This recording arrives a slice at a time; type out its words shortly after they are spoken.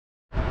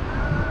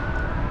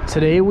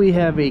Today we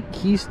have a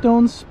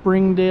Keystone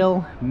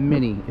Springdale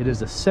Mini. It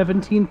is a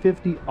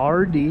 1750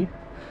 RD,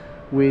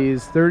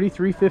 weighs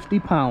 3,350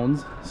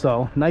 pounds,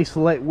 so nice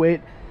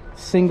lightweight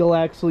single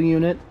axle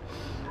unit.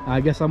 I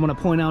guess I'm going to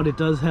point out it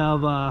does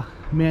have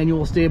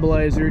manual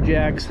stabilizer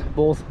jacks,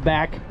 both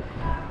back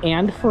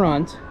and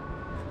front.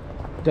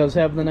 It does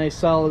have the nice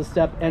solid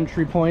step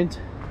entry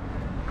point.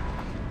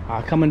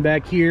 Coming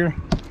back here,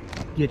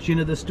 get you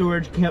into the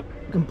storage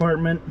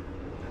compartment.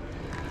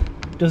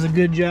 Does a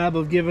good job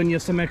of giving you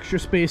some extra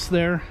space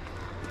there.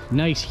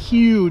 Nice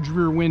huge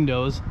rear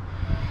windows.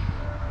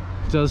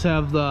 It does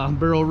have the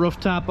barrel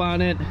rooftop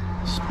on it.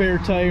 Spare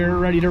tire,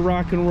 ready to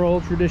rock and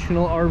roll,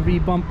 traditional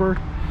RV bumper.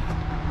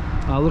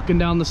 Looking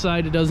down the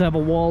side, it does have a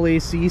wall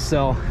AC,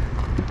 so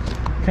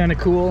kind of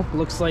cool.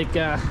 Looks like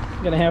I'm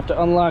gonna have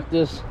to unlock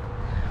this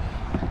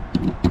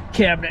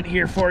cabinet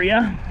here for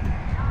you.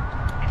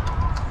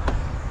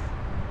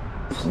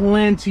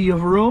 Plenty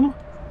of room.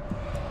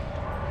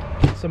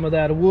 Some of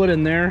that wood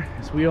in there.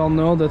 As we all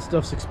know, that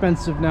stuff's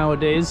expensive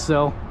nowadays,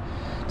 so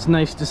it's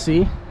nice to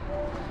see.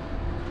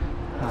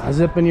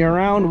 Zipping you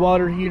around,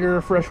 water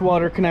heater, fresh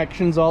water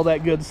connections, all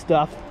that good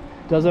stuff.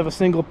 Does have a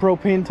single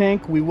propane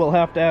tank. We will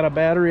have to add a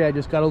battery. I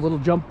just got a little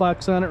jump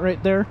box on it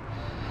right there.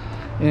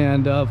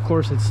 And of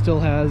course, it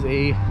still has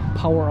a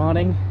power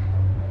awning.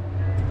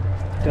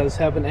 It does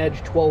have an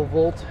Edge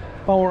 12-volt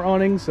power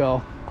awning,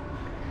 so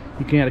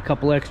you can add a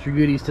couple extra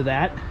goodies to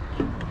that.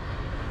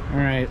 All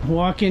right,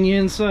 walking you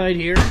inside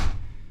here.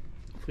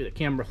 Hopefully the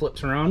camera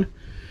flips around.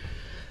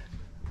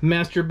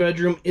 Master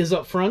bedroom is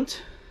up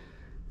front.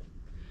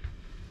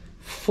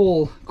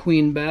 Full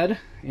queen bed.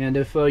 And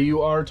if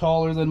you are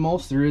taller than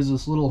most, there is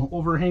this little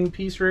overhang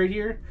piece right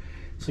here,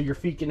 so your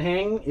feet can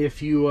hang.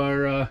 If you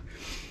are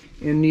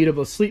in need of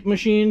a sleep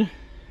machine,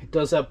 it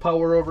does have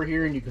power over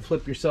here, and you can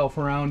flip yourself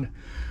around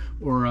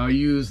or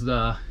use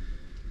the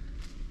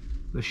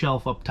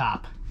shelf up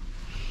top.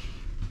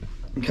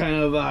 Kind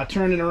of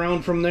turning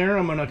around from there,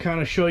 I'm going to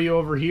kind of show you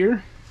over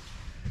here.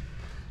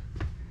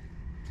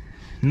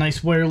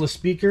 Nice wireless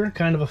speaker,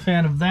 kind of a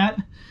fan of that.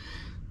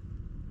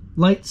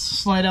 Lights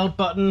slide out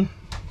button.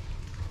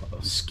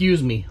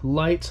 Excuse me,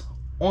 lights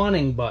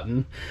awning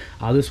button.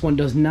 This one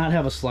does not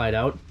have a slide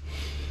out.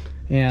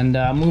 And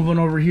moving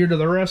over here to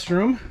the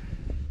restroom.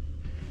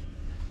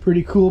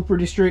 Pretty cool,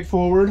 pretty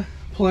straightforward.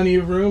 Plenty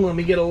of room. Let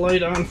me get a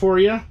light on for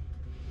you.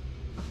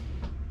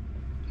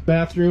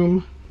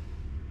 Bathroom.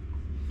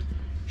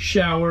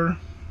 Shower,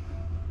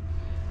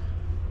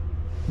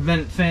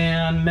 vent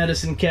fan,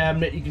 medicine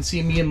cabinet. You can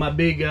see me in my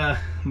big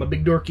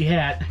dorky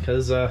hat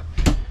because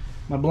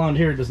my blonde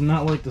hair does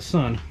not like the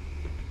sun.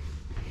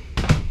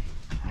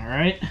 All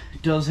right,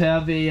 it does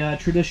have a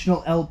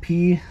traditional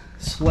LP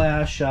 /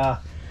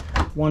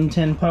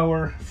 110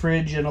 power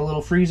fridge and a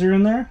little freezer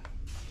in there.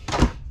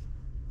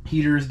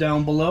 Heater is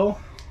down below.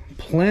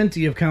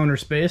 Plenty of counter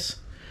space.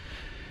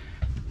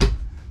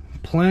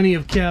 Plenty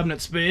of cabinet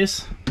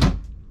space.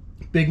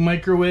 Big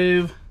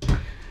microwave,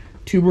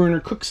 2-burner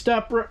cook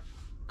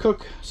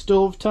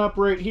stove top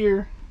right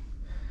here,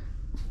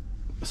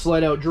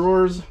 slide out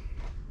drawers,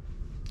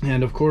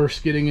 and of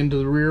course getting into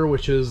the rear,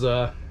 which is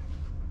the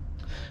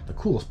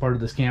coolest part of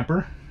this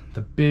camper,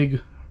 the big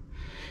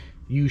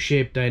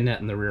U-shaped dinette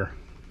in the rear.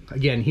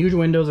 Again, huge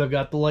windows. I've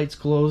got the lights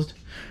closed,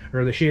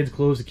 or the shades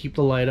closed to keep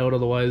the light out,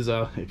 otherwise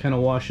it kind of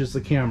washes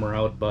the camera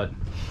out, but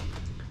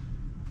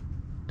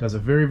does a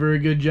very, very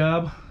good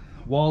job.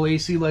 Wall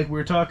AC like we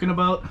were talking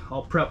about,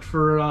 all prepped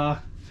for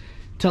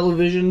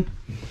television,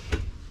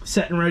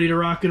 set and ready to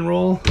rock and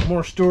roll.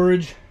 More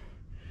storage,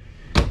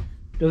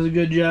 does a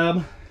good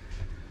job.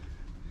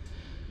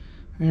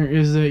 There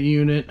is that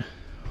unit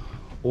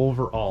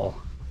overall.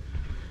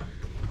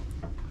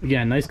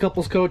 Again, nice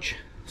couples coach,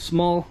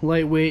 small,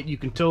 lightweight. You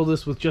can tow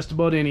this with just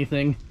about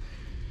anything.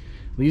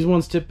 These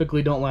ones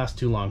typically don't last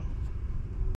too long.